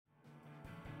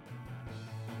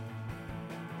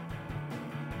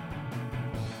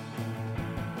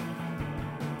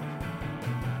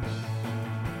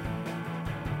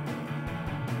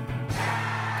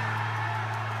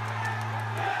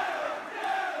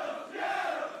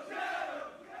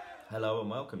Hello and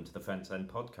welcome to the Fence End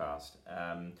podcast.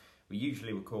 We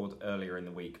usually record earlier in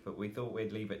the week, but we thought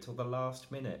we'd leave it till the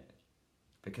last minute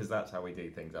because that's how we do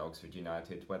things at Oxford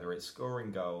United, whether it's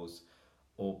scoring goals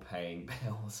or paying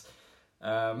bills.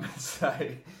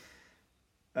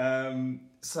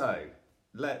 So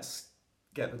let's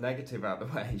get the negative out of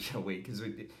the way, shall we? Because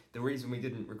the reason we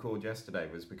didn't record yesterday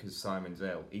was because Simon's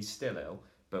ill. He's still ill,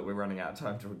 but we're running out of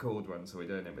time to record one, so we're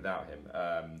doing it without him.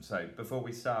 So before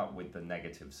we start with the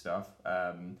negative stuff,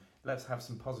 let's have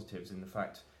some positives in the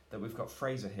fact that we've got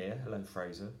Fraser here. Hello,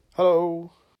 Fraser.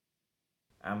 Hello.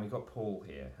 And we've got Paul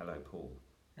here. Hello, Paul.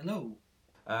 Hello.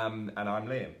 And I'm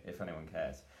Liam, if anyone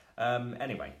cares.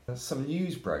 Anyway, some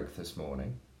news broke this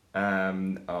morning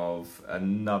of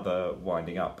another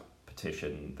winding up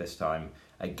petition, this time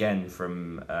again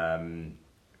from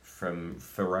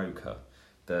Feroca,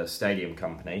 the stadium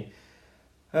company.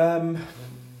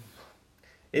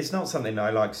 It's not something I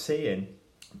like seeing,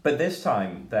 but this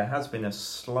time there has been a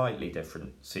slightly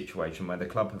different situation where the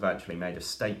club have actually made a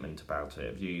statement about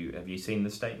it. Have you seen the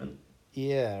statement?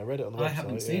 Yeah, I read it on the website. I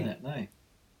haven't seen it, no.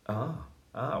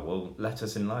 Well, let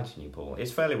us enlighten you, Paul.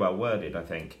 It's fairly well worded, I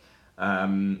think,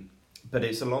 but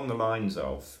it's along the lines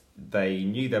of they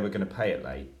knew they were going to pay it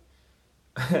late,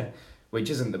 which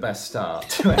isn't the best start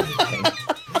to anything.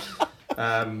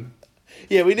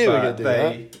 Yeah, we knew we were going to do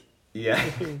that. Yeah.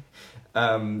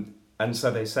 And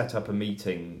so they set up a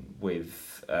meeting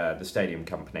with the stadium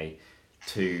company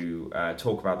to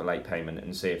talk about the late payment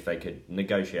and see if they could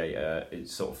negotiate a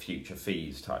sort of future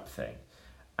fees type thing.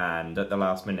 And at the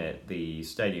last minute, the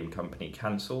stadium company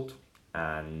cancelled,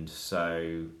 and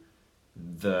so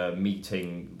the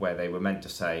meeting where they were meant to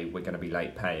say we're going to be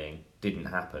late paying didn't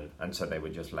happen, and so they were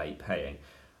just late paying.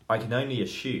 I can only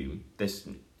assume, this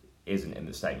isn't in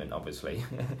the statement obviously,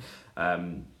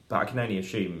 but I can only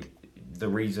assume the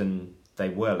reason they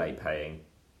were late paying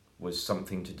was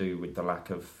something to do with the lack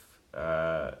of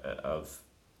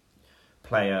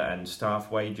player and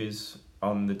staff wages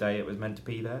on the day it was meant to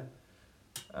be there.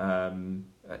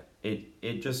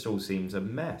 It just all seems a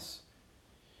mess.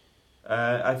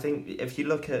 I think if you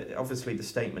look at, obviously the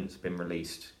statement's been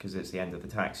released because it's the end of the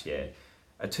tax year,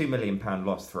 a £2 million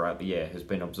loss throughout the year has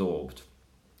been absorbed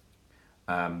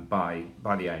by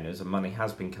the owners, and money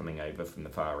has been coming over from the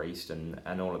Far East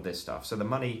and all of this stuff. So the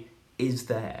money is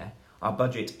there. Our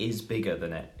budget is bigger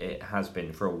than it has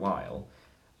been for a while.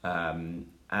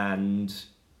 And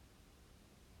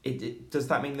does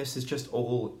that mean this is just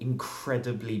all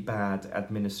incredibly bad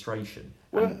administration?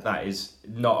 Well, and that is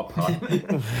not a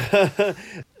pun.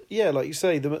 Yeah, like you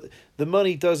say, the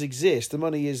money does exist. The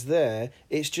money is there.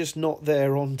 It's just not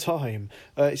there on time.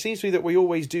 It seems to me that we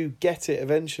always do get it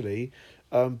eventually,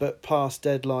 but past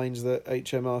deadlines that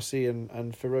HMRC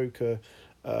and Feroca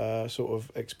sort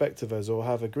of expect of us or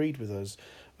have agreed with us.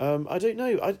 I don't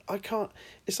know. I can't.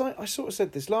 It's like I sort of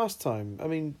said this last time. I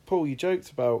mean, Paul, you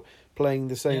joked about playing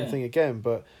the same thing again,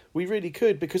 but we really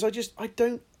could, because I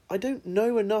don't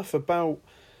know enough about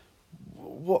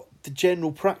what the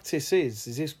general practice is.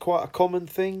 Is this quite a common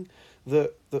thing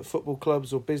that football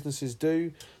clubs or businesses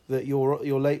do, that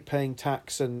you're late paying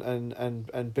tax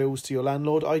and bills to your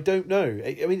landlord? I don't know.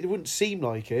 I mean, it wouldn't seem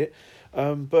like it,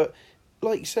 but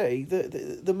like you say,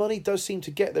 the money does seem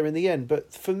to get there in the end.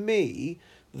 But for me,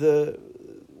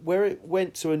 where it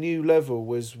went to a new level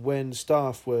was when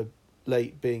staff were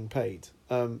late being paid.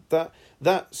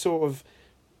 That sort of,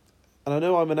 and I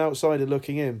know I'm an outsider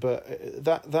looking in, but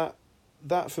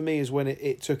that for me is when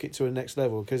it took it to a next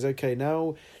level. Because okay,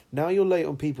 now you're late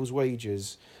on people's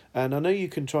wages, and I know you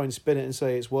can try and spin it and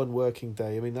say it's one working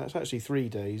day. I mean, that's actually 3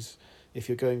 days if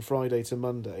you're going Friday to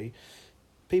Monday.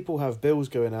 People have bills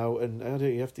going out, and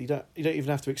you don't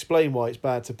even have to explain why it's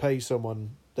bad to pay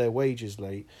someone their wages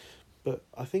late. But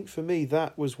I think for me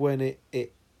that was when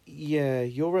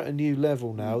you're at a new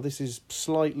level now. This is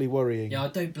slightly worrying. Yeah, I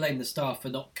don't blame the staff for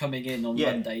not coming in on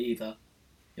Monday either.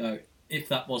 If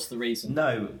that was the reason.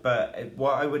 No, but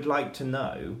what I would like to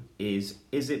know is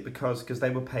it because they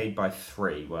were paid by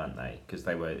 3, weren't they? Because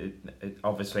they were,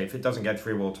 obviously, if it doesn't get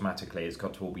through automatically, it's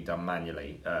got to all be done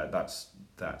manually. That's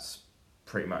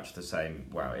pretty much the same.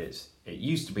 Well, it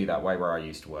used to be that way where I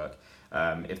used to work.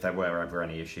 If there were ever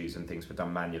any issues and things were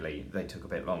done manually, they took a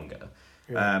bit longer.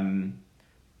 Yeah.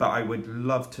 But I would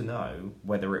love to know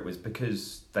whether it was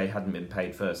because they hadn't been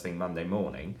paid first thing Monday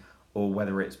morning, or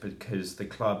whether it's because the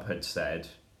club had said,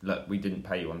 look, we didn't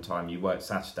pay you on time, you worked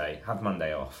Saturday, have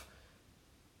Monday off.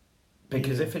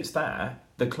 Because if it's that,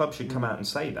 the club should come out and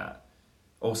say that.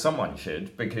 Or someone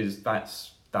should, because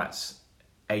that's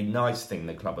a nice thing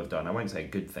the club have done. I won't say a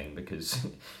good thing, because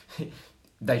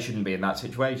they shouldn't be in that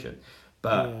situation.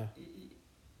 But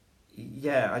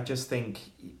I just think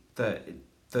that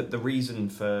the reason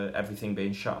for everything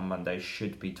being shut on Monday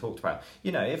should be talked about.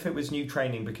 If it was new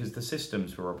training, because the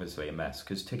systems were obviously a mess,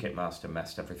 because Ticketmaster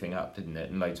messed everything up, didn't it?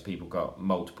 And loads of people got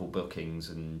multiple bookings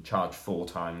and charged 4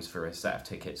 times for a set of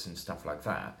tickets and stuff like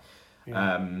that.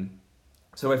 Yeah.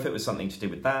 So if it was something to do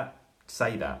with that,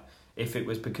 say that. If it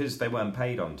was because they weren't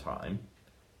paid on time,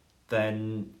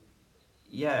 then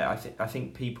I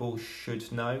think people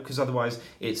should know, because otherwise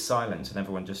it's silent and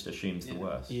everyone just assumes the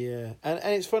worst. Yeah, and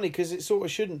it's funny because it sort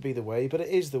of shouldn't be the way, but it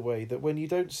is the way, that when you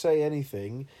don't say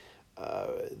anything,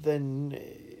 then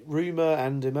rumour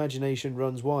and imagination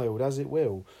runs wild, as it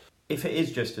will. If it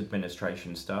is just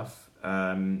administration stuff,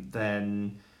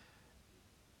 then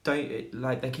don't,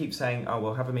 like, they keep saying, oh,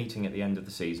 we'll have a meeting at the end of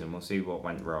the season, we'll see what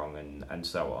went wrong and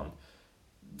so on.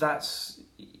 That's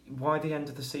why the end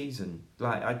of the season?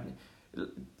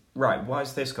 Right, why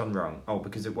has this gone wrong? Oh,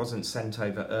 because it wasn't sent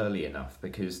over early enough,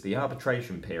 because the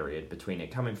arbitration period between it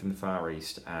coming from the Far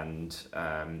East and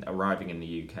arriving in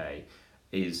the UK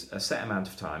is a set amount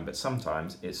of time, but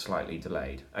sometimes it's slightly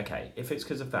delayed. Okay, if it's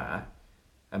because of that,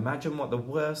 imagine what the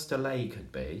worst delay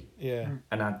could be, and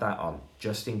add that on,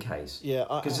 just in case. Yeah,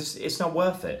 because it's not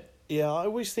worth it. Yeah, I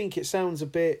always think it sounds a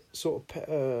bit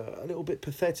a little bit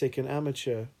pathetic and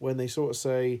amateur when they sort of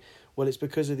say, well, it's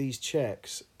because of these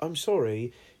checks. I'm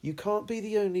sorry, you can't be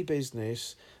the only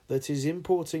business that is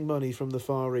importing money from the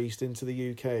Far East into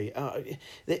the UK.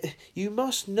 You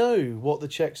must know what the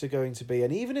checks are going to be,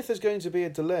 and even if there's going to be a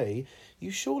delay, you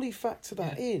surely factor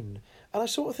that in. And I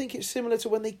sort of think it's similar to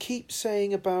when they keep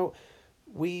saying about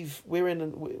we're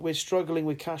struggling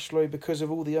with cash flow because of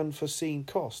all the unforeseen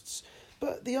costs.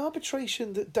 But the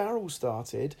arbitration that Daryl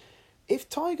started, if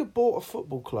Tiger bought a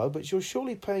football club, which you're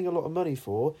surely paying a lot of money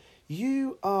for,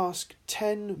 you ask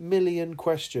 10 million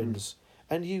questions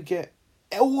and you get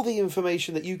all the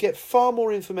information that you get, far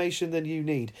more information than you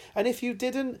need. And if you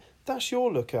didn't, that's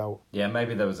your lookout. Yeah,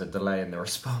 maybe there was a delay in the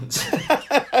response.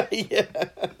 Yeah.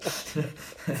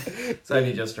 It's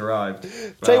only just arrived.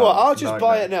 Tell you what, I'll just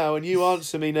buy it now and you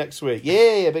answer me next week.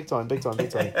 Yeah, big time.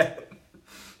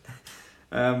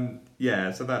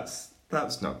 So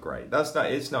that's not great.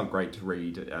 It's not great to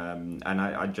read. And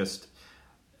I just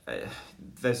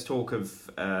there's talk of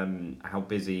how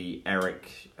busy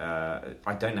Eric.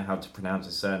 I don't know how to pronounce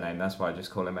his surname. That's why I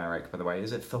just call him Eric. By the way,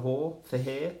 is it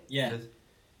Thahir? Yeah.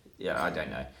 Yeah, I don't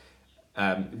know.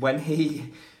 When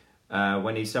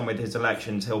he's done with his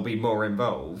elections, he'll be more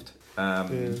involved.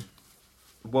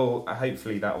 Well,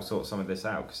 hopefully that will sort some of this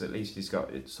out, because at least he's got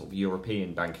sort of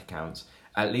European bank accounts,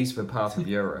 at least for part of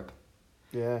Europe.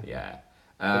 Yeah.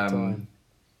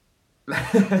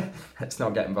 Let's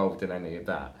not get involved in any of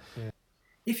that. Yeah.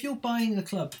 If you're buying a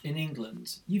club in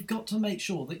England, you've got to make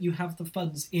sure that you have the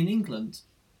funds in England.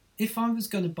 If I was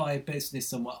going to buy a business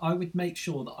somewhere, I would make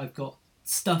sure that I've got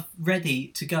stuff ready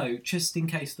to go just in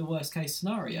case the worst case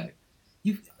scenario.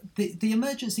 The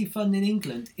emergency fund in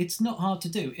England, it's not hard to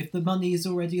do if the money is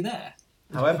already there.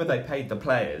 However they paid the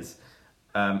players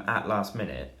at last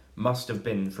minute must have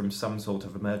been from some sort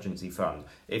of emergency fund.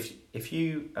 If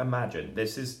you imagine,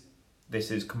 this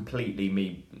is completely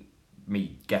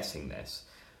me guessing this,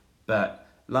 but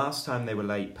last time they were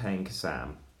late paying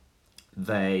Kassam,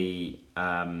 there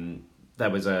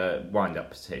was a wind-up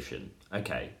petition.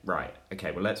 Okay, well,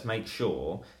 let's make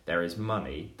sure there is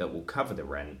money that will cover the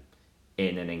rent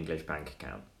in an English bank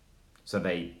account. So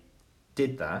they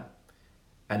did that,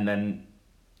 and then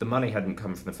the money hadn't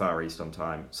come from the Far East on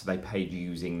time, so they paid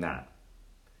using that.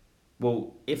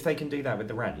 Well, if they can do that with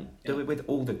the rent, do it with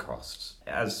all the costs.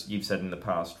 As you've said in the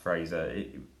past, Fraser,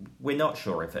 we're not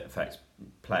sure if it affects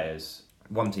players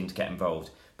wanting to get involved,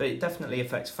 but it definitely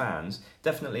affects fans,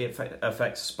 definitely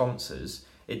affects sponsors,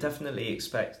 it definitely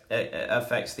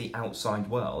affects the outside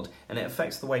world, and it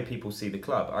affects the way people see the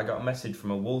club. I got a message from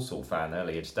a Walsall fan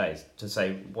earlier today to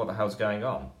say, what the hell's going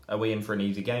on? Are we in for an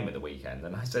easy game at the weekend?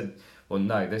 And I said, well,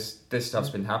 no, this stuff's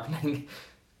been happening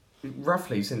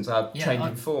roughly since our change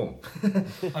in form.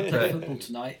 I played football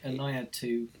tonight, and I had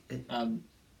two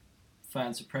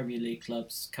fans of Premier League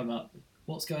clubs come up.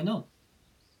 What's going on?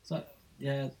 So,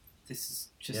 this is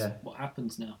just what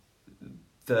happens now.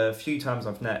 The few times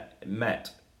I've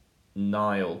met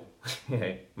Niall,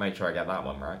 make sure I get that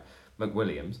one right,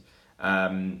 McWilliams,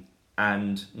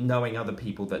 and knowing other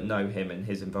people that know him and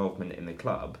his involvement in the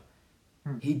club,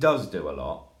 he does do a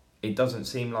lot. It doesn't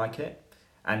seem like it,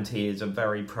 and he is a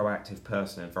very proactive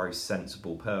person, a very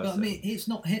sensible person. But I mean, it's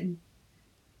not him.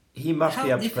 He must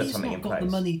be able to put something in place. If he's not got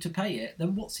the money to pay it,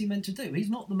 then what's he meant to do? He's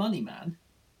not the money man.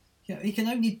 He can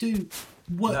only do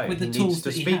work with the he tools needs to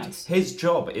that he speak. has. His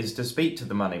job is to speak to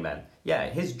the money men. Yeah,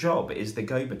 his job is the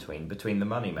go-between the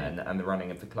money men and the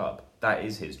running of the club. That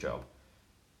is his job.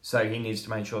 So he needs to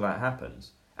make sure that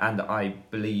happens. And I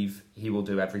believe he will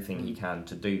do everything he can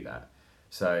to do that.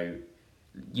 So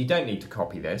you don't need to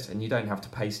copy this, and you don't have to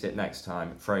paste it next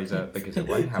time, Fraser, because it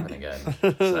won't happen again.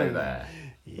 So there.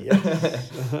 Yes.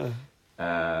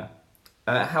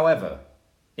 However,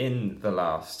 in the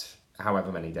last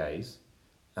however many days,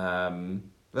 there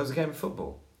was a game of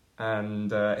football.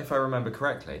 And if I remember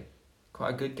correctly, quite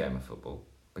a good game of football,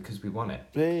 because we won it.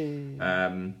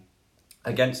 Hey.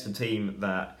 Against a team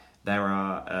that there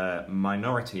are a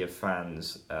minority of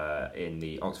fans in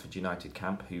the Oxford United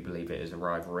camp who believe it is a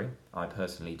rivalry. I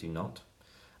personally do not.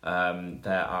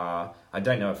 There are, I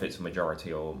don't know if it's a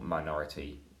majority or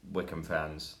minority, Wycombe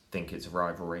fans think it's a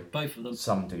rivalry. Both of them.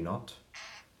 Some do not.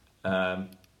 But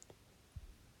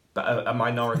a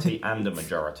minority and a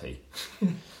majority.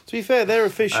 To be fair, their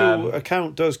official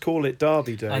account does call it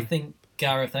Derby Day. I think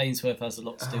Gareth Ainsworth has a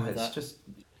lot to do with it's that. just,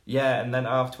 yeah, and then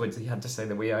afterwards he had to say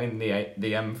that we own the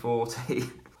M40.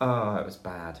 Oh, it was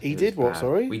bad. He It did was what, bad.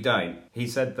 sorry? We don't. He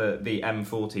said that the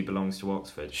M40 belongs to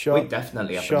Oxford. Shut- We'd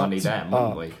definitely have the shut money then,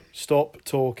 wouldn't up. we? Stop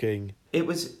talking. It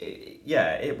was,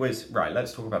 right,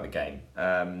 let's talk about the game.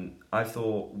 I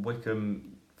thought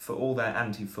Wycombe, for all their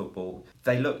anti-football,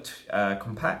 they looked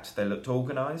compact, they looked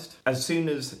organised. As soon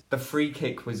as the free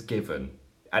kick was given,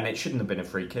 and it shouldn't have been a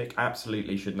free kick,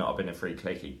 absolutely should not have been a free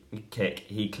kick,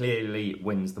 he clearly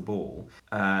wins the ball.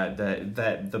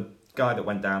 The guy that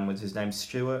went down was, his name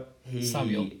Stewart.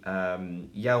 Samuel.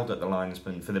 Yelled at the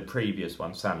linesman for the previous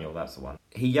one. Samuel, that's the one.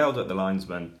 He yelled at the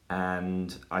linesman,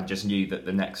 and I just knew that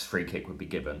the next free kick would be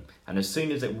given. And as soon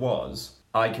as it was,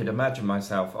 I could imagine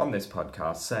myself on this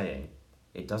podcast saying,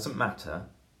 it doesn't matter,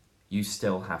 you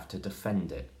still have to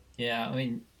defend it. Yeah, I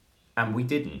mean... And we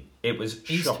didn't. It was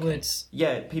shocking. Eastwood's...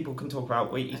 Yeah, people can talk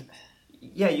about...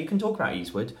 Yeah, you can talk about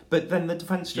Eastwood, but then the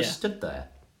defence just stood there.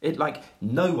 It, like,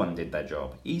 no one did their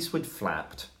job. Eastwood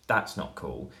flapped. That's not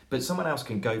cool. But someone else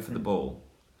can go for the ball.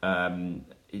 And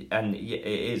it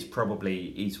is probably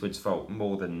Eastwood's fault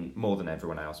more than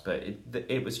everyone else. But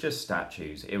it was just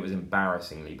statues. It was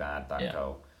embarrassingly bad, that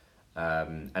goal.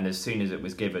 And as soon as it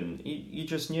was given, you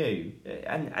just knew.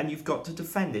 And you've got to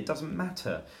defend. It doesn't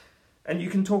matter. And you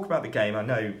can talk about the game. I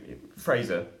know,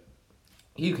 Fraser,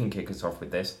 you can kick us off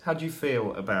with this. How do you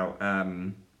feel about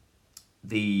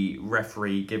the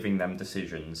referee giving them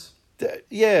decisions?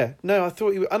 Yeah, no, I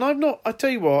thought you... And I'm not... I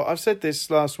tell you what, I've said this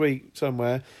last week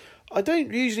somewhere. I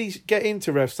don't usually get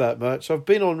into refs that much. I've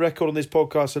been on record on this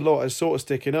podcast a lot as sort of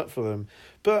sticking up for them.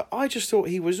 But I just thought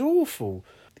he was awful.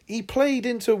 He played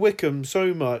into Wycombe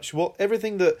so much.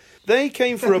 Everything that... They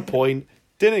came for a point...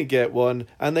 didn't get one,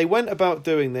 and they went about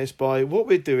doing this by, what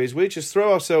we'd do is we'd just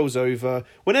throw ourselves over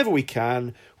whenever we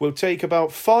can. We'll take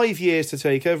about 5 years to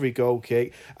take every goal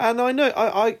kick, and I know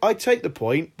I take the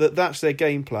point that that's their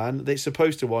game plan. It's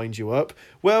supposed to wind you up.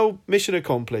 Well, mission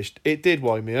accomplished. It did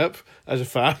wind me up as a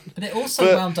fan, but it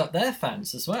also wound up their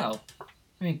fans as well.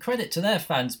 I mean, credit to their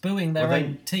fans booing their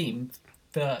own team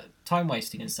for time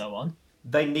wasting and so on.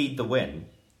 They need the win.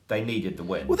 They needed the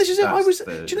win. Well, this is it. I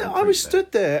was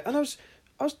stood there and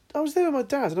I was there with my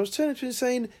dad, and I was turning to him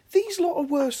saying, "These lot are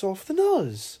worse off than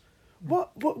us. What?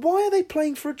 Why are they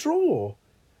playing for a draw?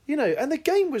 You know?" And the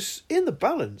game was in the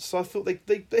balance. I thought they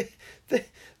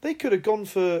could have gone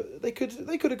for they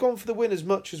could have gone for the win as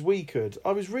much as we could.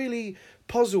 I was really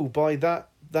puzzled by that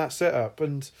setup,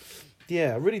 and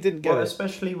yeah, I really didn't get it.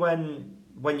 Especially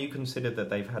when you consider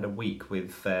that they've had a week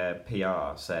with their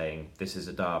PR saying this is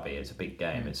a derby, it's a big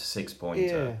game, it's a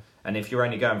 6-pointer, and if you're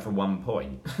only going for 1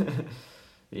 point.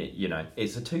 You know,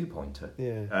 it's a 2-pointer.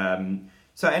 Yeah.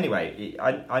 So anyway,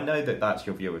 I know that that's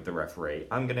your view of the referee.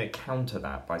 I'm going to counter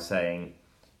that by saying,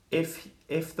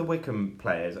 if the Wycombe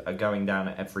players are going down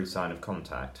at every sign of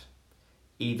contact,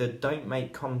 either don't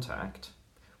make contact,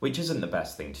 which isn't the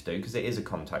best thing to do because it is a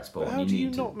contact sport. But how and do you you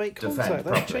need not to make defend contact?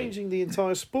 That's properly. changing the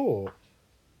entire sport.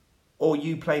 Or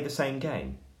you play the same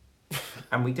game,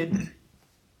 and we didn't.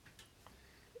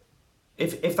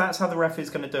 If that's how the ref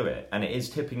is going to do it, and it is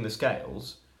tipping the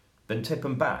scales, then tip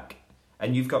them back.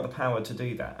 And you've got the power to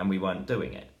do that, and we weren't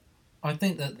doing it. I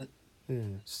think that...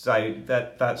 So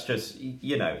that's just,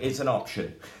 you know, it's an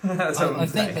option. I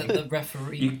think that the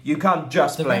referee... You can't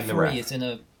just blame the ref. The referee is in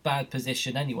a bad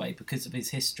position anyway because of his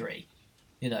history.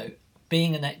 You know,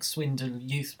 being an ex-Swindon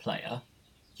youth player,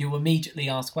 you immediately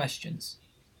ask questions.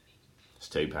 It's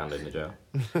 £2 in the jail.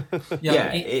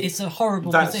 It's a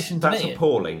horrible position to be in. That's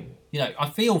appalling. You know, I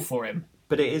feel for him.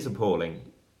 But it is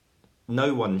appalling.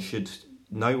 No one should...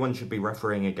 no one should be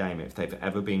refereeing a game if they've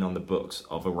ever been on the books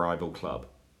of a rival club.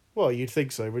 Well, you'd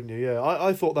think so, wouldn't you? Yeah,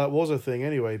 I thought that was a thing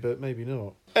anyway, but maybe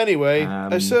not. Anyway,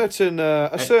 a certain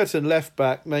left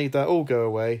back made that all go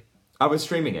away. I was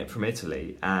streaming it from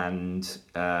Italy, and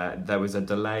there was a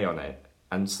delay on it,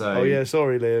 and so. Oh yeah,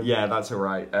 sorry, Liam. Yeah, that's all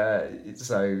right.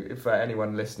 So, for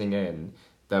anyone listening in,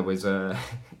 there was a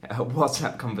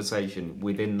WhatsApp conversation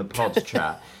within the pod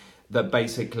chat that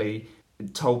basically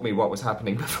told me what was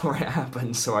happening before it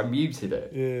happened, so I muted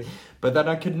it. Yeah. But then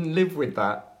I couldn't live with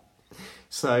that.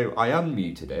 So I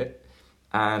unmuted it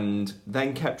and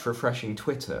then kept refreshing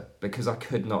Twitter because I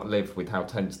could not live with how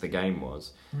tense the game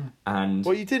was. And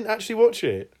Well, you didn't actually watch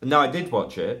it? no, I did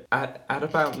watch it. At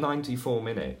about 94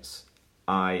 minutes,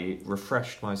 I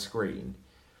refreshed my screen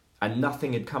and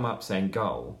nothing had come up saying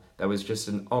goal. There was just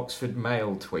an Oxford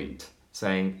Mail tweet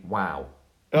saying, wow.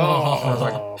 Oh, I was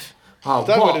like, oh,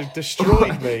 that what? would have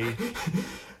destroyed me.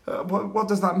 What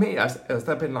does that mean? Has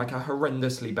there been like a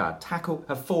horrendously bad tackle?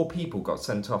 Have 4 people got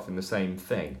sent off in the same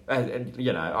thing?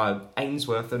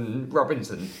 Ainsworth and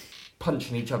Robinson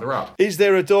punching each other up. Is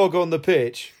there a dog on the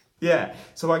pitch? Yeah,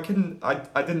 so I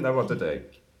didn't know what to do.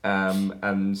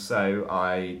 And so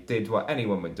I did what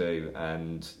anyone would do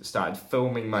and started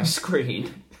filming my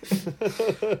screen.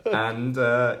 And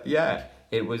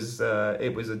it was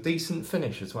a decent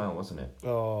finish as well, wasn't it?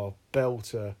 Oh,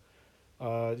 belter.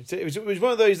 It was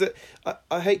one of those that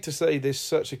I hate to say this,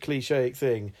 such a cliche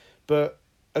thing, but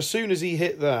as soon as he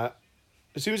hit that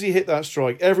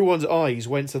strike, everyone's eyes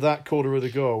went to that corner of the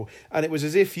goal, and it was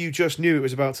as if you just knew it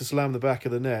was about to slam the back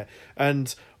of the net.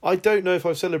 And I don't know if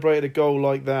I've celebrated a goal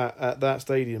like that at that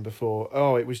stadium before.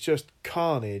 Oh, it was just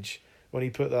carnage when he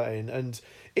put that in, and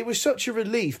it was such a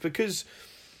relief because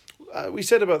we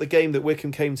said about the game that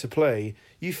Wycombe came to play.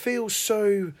 You feel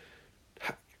so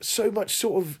much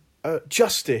sort of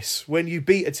justice when you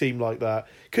beat a team like that,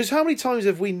 because how many times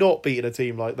have we not beaten a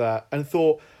team like that and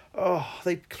thought, oh,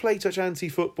 they played such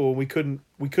anti-football and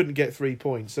we couldn't get 3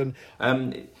 points? And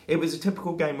it was a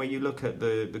typical game where you look at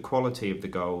the quality of the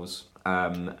goals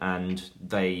and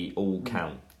they all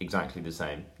count exactly the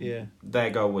same. Yeah, their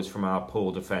goal was from our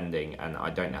poor defending, and I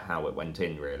don't know how it went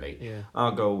in really. Yeah,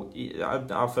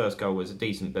 our first goal was a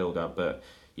decent build-up, but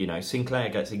Sinclair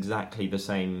gets exactly the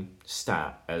same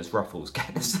stat as Ruffles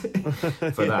gets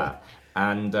for that.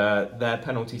 And their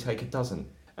penalty taker doesn't.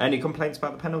 Any complaints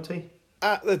about the penalty?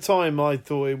 At the time, I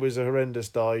thought it was a horrendous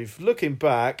dive. Looking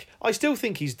back, I still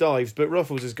think he's dived, but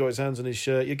Ruffles has got his hands on his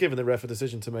shirt. You're giving the ref a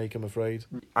decision to make, I'm afraid.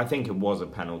 I think it was a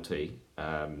penalty.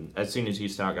 As soon as you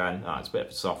start going, it's a bit of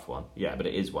a soft one. Yeah, but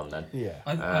it is one then. Yeah.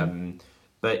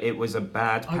 But it was a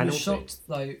bad penalty. I was shocked,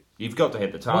 though. You've got to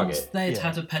hit the target. Once they'd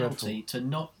had a penalty, to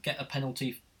not get a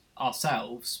penalty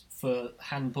ourselves for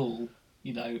handball,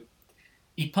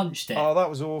 he punched it. Oh, that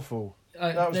was awful.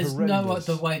 That was there's horrendous. no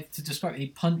other way to describe it. He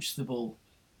punched the ball.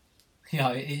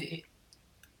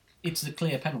 It's a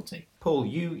clear penalty. Paul,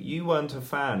 you weren't a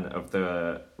fan of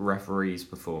the referee's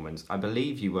performance. I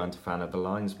believe you weren't a fan of the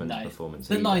linesman's performance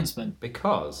the either. linesman.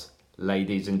 Because,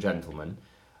 ladies and gentlemen,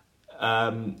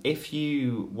 if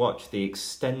you watch the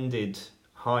extended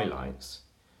highlights,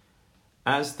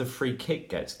 as the free kick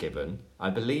gets given, I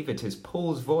believe it is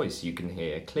Paul's voice you can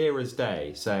hear, clear as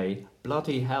day, say,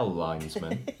 "Bloody hell,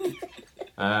 linesman."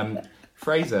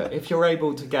 Fraser, if you're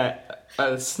able to get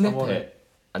a snippet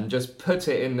and just put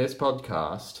it in this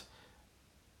podcast,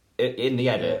 in the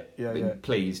edit,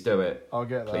 please do it. I'll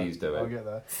get that. Please do it. I'll get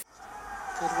that.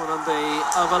 Good one on the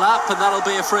overlap, and that'll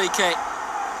be a free kick.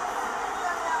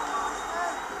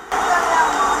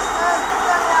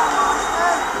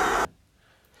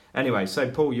 Anyway, so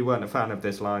Paul, you weren't a fan of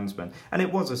this linesman, and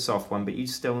it was a soft one, but you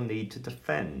still need to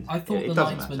defend. I thought the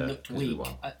doesn't linesman matter, looked 'cause we weak.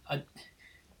 won.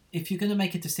 If you're going to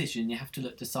make a decision, you have to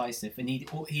look decisive, and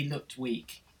he looked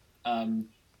weak, and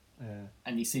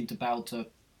he seemed to bow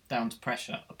down to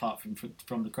pressure, apart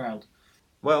from the crowd.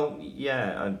 Well,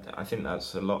 yeah, I think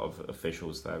that's a lot of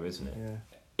officials, though, isn't it? Yeah.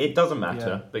 It doesn't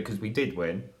matter because we did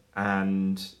win,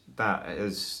 and that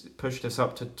has pushed us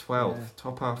up to 12th,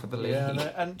 top half of the league.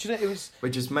 Yeah, and do you know,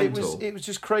 which is mental. It was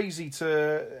just crazy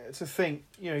to think,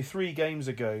 3 games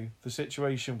ago, the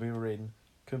situation we were in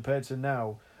compared to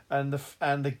now, and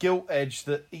the gilt edge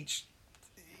that each,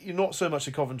 not so much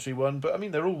the Coventry one, but I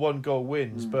mean they're all 1-goal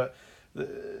wins, but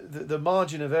the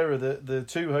margin of error, the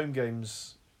 2 home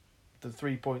games, the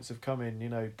 3 points have come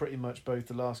in, pretty much both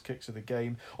the last kicks of the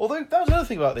game. Although, that was another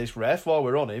thing about this ref, while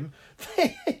we're on him.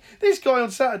 This guy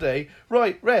on Saturday,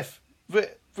 right, ref,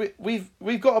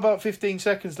 we've got about 15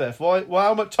 seconds left. Why?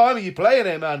 How much time are you playing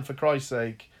here, man, for Christ's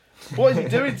sake? What is he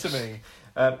doing to me?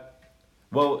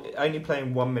 Well, only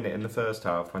playing 1 minute in the first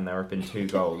half when there have been 2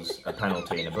 goals, a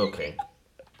penalty and a booking.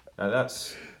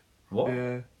 That's... What?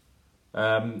 Yeah.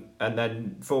 And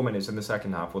then 4 minutes in the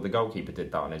second half, well, the goalkeeper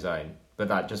did that on his own. But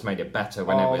that just made it better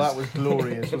when it was... Oh, that was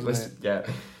glorious, wasn't it?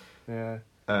 Yeah.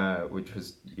 Yeah. Which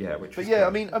was But was yeah,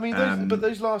 great. I mean,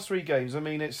 those last 3 games. I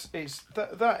mean, that's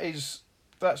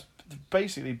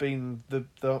basically been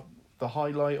the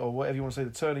highlight, or whatever you want to say,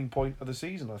 the turning point of the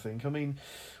season. I think. I mean,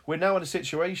 we're now in a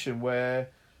situation where,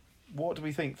 what do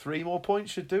we think? 3 more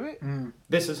points should do it.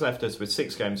 This has left us with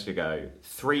 6 games to go.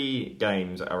 3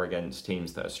 games are against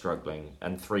teams that are struggling,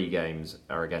 and 3 games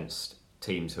are against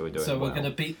teams who are doing well. So we're going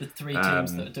to beat the 3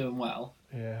 teams that are doing well.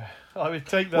 Yeah, I would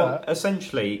take that. Well,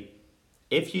 essentially,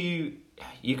 if you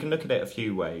can look at it a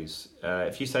few ways.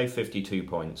 If you say 52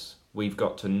 points, we've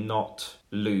got to not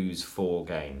lose 4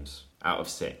 games out of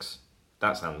 6.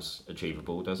 That sounds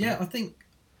achievable, doesn't it? Yeah, I think.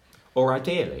 Or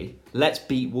ideally, let's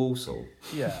beat Walsall.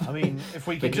 Yeah, I mean, if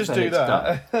we could Because just then do it's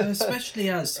that. Especially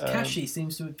as Kashi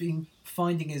seems to have been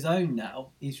finding his own now.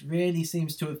 He really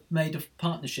seems to have made a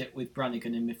partnership with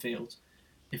Brannigan in midfield.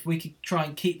 If we could try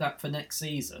and keep that for next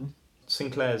season.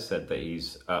 Sinclair said that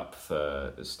he's up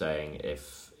for staying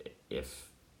if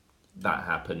that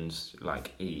happens.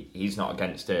 Like, he's not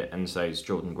against it, and so is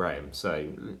Jordan Graham. So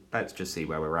let's just see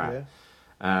where we're at.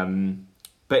 Yeah.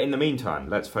 But in the meantime,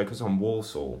 let's focus on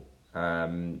Walsall.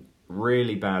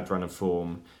 Really bad run of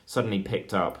form, suddenly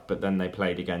picked up, but then they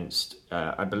played against,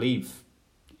 I believe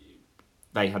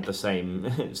they had the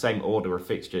same order of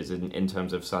fixtures in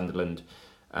terms of Sunderland,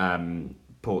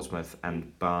 Portsmouth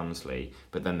and Barnsley,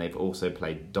 but then they've also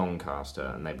played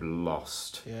Doncaster and they've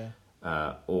lost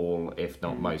all, if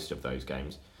not most, of those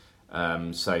games.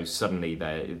 So suddenly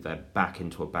they're back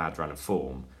into a bad run of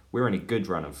form. We're in a good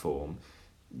run of form.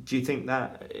 Do you think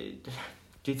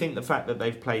the fact that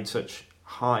they've played such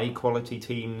high quality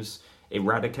teams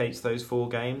eradicates those 4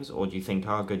 games, or do you think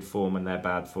our good form and their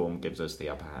bad form gives us the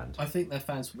upper hand? I think their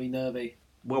fans will be nervy.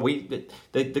 Well,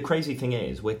 the crazy thing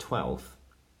is we're 12th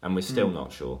and we're still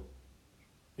not sure.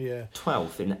 Yeah.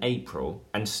 12th in April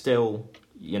and still,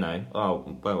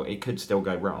 it could still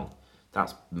go wrong.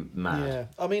 That's mad. Yeah,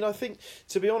 I mean, I think,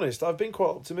 to be honest, I've been quite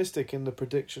optimistic in the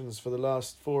predictions for the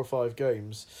last 4 or 5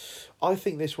 games. I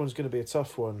think this one's going to be a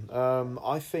tough one.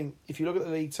 I think if you look at the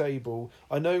league table,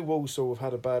 I know Walsall have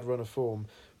had a bad run of form,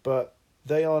 but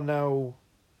they are now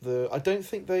I don't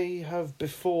think they have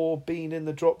before been in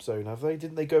the drop zone, have they?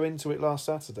 Didn't they go into it last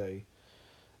Saturday?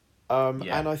 And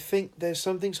I think there's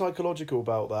something psychological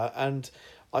about that, and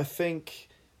I think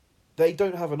they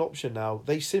don't have an option now.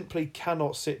 They simply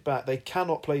cannot sit back. They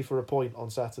cannot play for a point on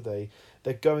Saturday.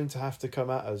 They're going to have to come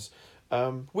at us,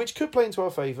 which could play into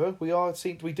our favour. We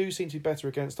do seem to be better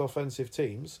against offensive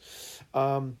teams,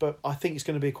 but I think it's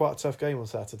going to be quite a tough game on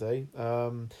Saturday,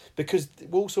 because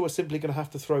Walsall are simply going to have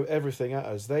to throw everything at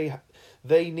us. They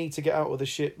need to get out of the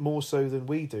shit more so than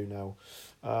we do now.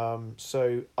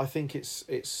 So I think it's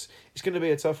going to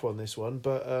be a tough one, this one,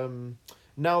 but.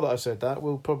 Now that I've said that,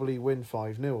 we'll probably win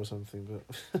 5-0 or something.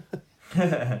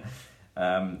 But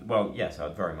well, yes,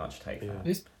 I'd very much take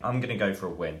that. I'm going to go for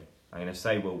a win. I'm going to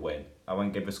say we'll win. I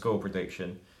won't give a score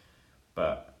prediction,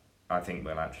 but I think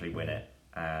we'll actually win it.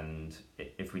 And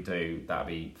if we do, that'd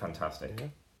be fantastic. Yeah.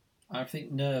 I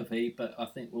think nervy, but I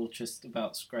think we'll just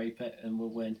about scrape it and we'll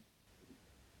win.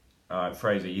 All right,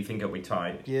 Fraser, you think it'll be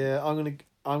tight? Yeah, I'm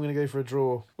gonna go for a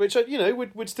draw, which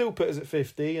would still put us at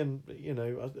 50, and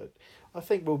I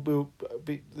think we'll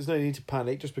be. There's no need to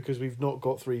panic just because we've not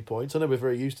got 3 points. I know we're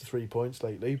very used to 3 points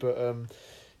lately, but I'm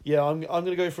going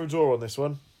to go for a draw on this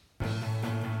one.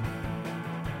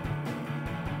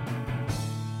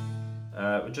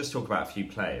 We'll just talk about a few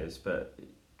players, but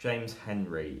James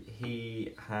Henry, he's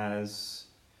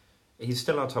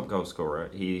still our top goal scorer.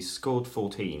 He's scored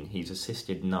 14. He's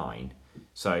assisted 9.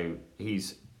 So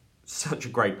he's such a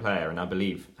great player, and I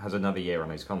believe has another year on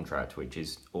his contract, which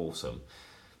is awesome.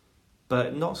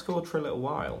 But not scored for a little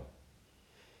while.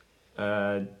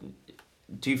 Do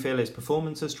you feel his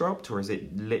performance has dropped, or is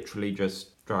it literally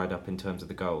just dried up in terms of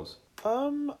the goals? I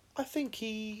think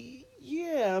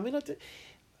I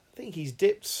think he's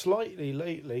dipped slightly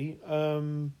lately.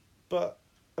 But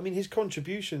I mean, his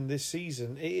contribution this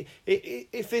season.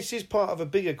 If this is part of a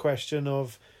bigger question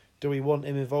of, do we want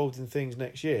him involved in things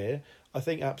next year? I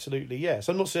think absolutely yes.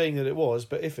 I'm not saying that it was,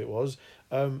 but if it was,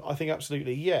 I think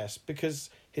absolutely yes, because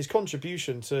his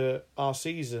contribution to our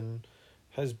season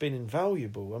has been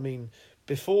invaluable. I mean,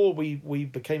 before we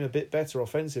became a bit better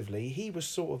offensively, he was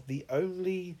sort of the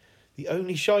only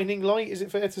shining light, is it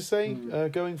fair to say,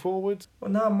 going forward?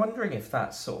 Well, no, I'm wondering if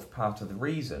that's sort of part of the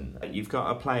reason. You've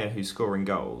got a player who's scoring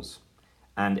goals,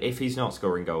 And if he's not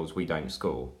scoring goals, we don't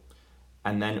score.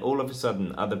 And then all of a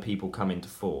sudden, other people come into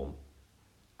form.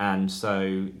 And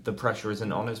so the pressure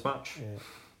isn't on as much. Yeah.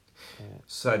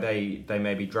 So they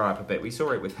maybe dry up a bit. We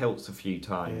saw it with Hiltz a few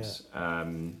times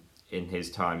in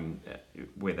his time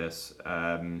with us.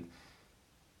 And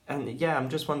yeah, I'm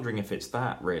just wondering if it's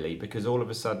that really, because all of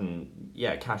a sudden,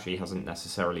 Kashi hasn't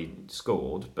necessarily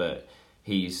scored, but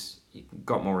he's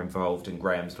got more involved and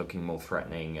Graham's looking more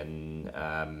threatening, and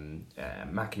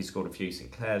Mackie scored a few,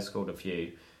 Sinclair scored a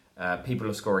few. People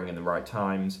are scoring in the right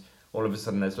times. All of a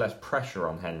sudden there's less pressure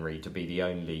on Henry to be the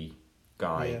only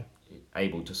guy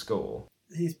able to score.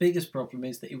 His biggest problem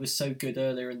is that he was so good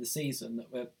earlier in the season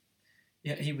that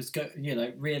he was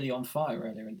really on fire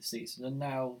earlier in the season, and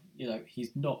now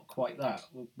he's not quite that.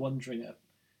 We're wondering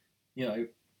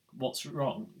what's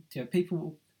wrong.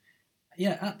 People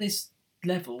at this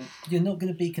level you're not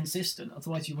going to be consistent,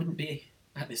 otherwise you wouldn't be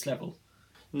at this level.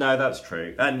 No, that's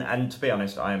true. And to be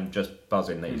honest, I am just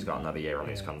buzzing that he's got another year on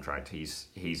his contract. He's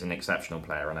an exceptional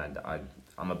player, and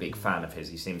I'm a big fan of his.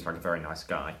 He seems like a very nice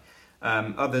guy.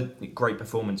 Other great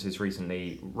performances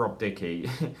recently, Rob Dickey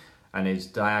and his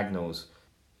diagonals.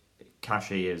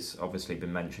 Kashi has obviously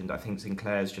been mentioned. I think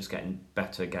Sinclair's just getting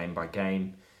better game by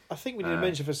game. I think we need to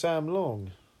mention for Sam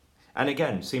Long. And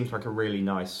again, seems like a really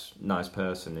nice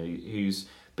person who's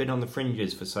been on the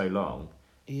fringes for so long.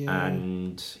 Yeah.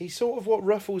 And he's sort of what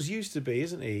Ruffles used to be,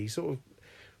 isn't he? He sort of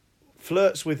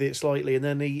flirts with it slightly, and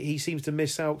then he seems to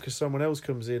miss out because someone else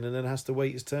comes in and then has to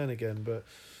wait his turn again. But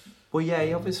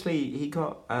he obviously he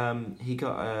got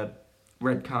a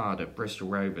red card at Bristol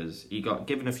Rovers. He got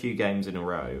given a few games in a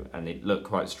row and it looked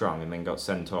quite strong, and then got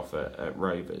sent off at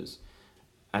Rovers,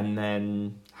 and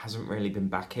then hasn't really been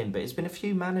back in. But it's been a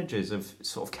few managers have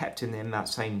sort of kept him in that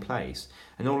same place,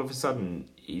 and all of a sudden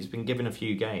he's been given a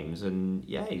few games, and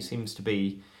he seems to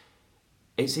be.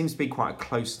 It seems to be quite a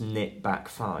close-knit back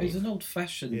five. He's an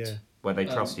old-fashioned where they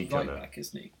trust each other. Right back,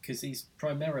 isn't he? Because he's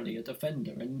primarily a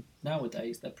defender, and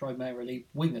nowadays they're primarily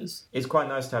wingers. It's quite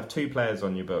nice to have two players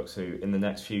on your books who, in the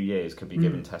next few years, could be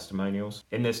given testimonials.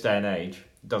 In this day and age,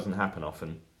 it doesn't happen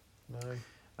often.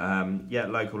 No.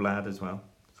 Local lad as well.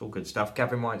 It's all good stuff.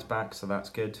 Gavin White's back, so that's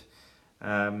good.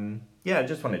 I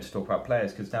just wanted to talk about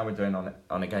players, because now we're doing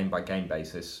on a game-by-game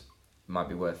basis. Might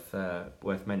be worth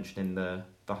mentioning the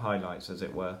highlights, as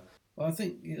it were. Well, I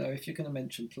think, if you're going to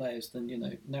mention players,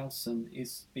 then, Nelson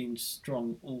has been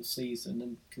strong all season,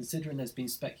 and considering there's been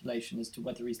speculation as to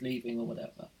whether he's leaving or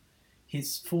whatever,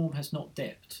 his form has not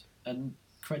dipped, and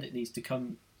credit needs to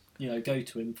come, go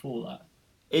to him for that.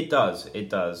 It does.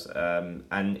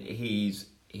 And he's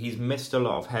missed a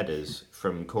lot of headers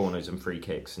from corners and free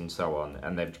kicks and so on,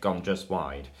 and they've gone just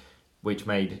wide, which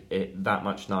made it that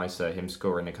much nicer, him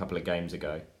scoring a couple of games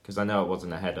ago. Because I know it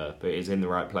wasn't a header, but it's in the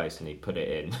right place and he put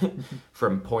it in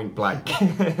from point blank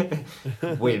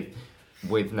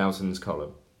with Nelson's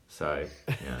column. So,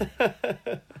 yeah.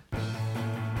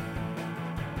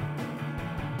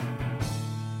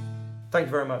 Thank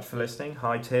you very much for listening.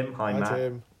 Hi, Tim. Hi, Matt.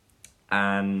 Tim.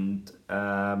 And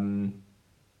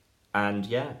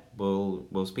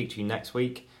we'll speak to you next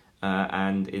week.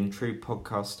 And in true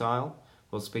podcast style,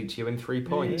 we'll speak to you in 3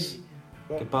 points.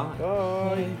 Goodbye.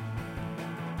 Bye.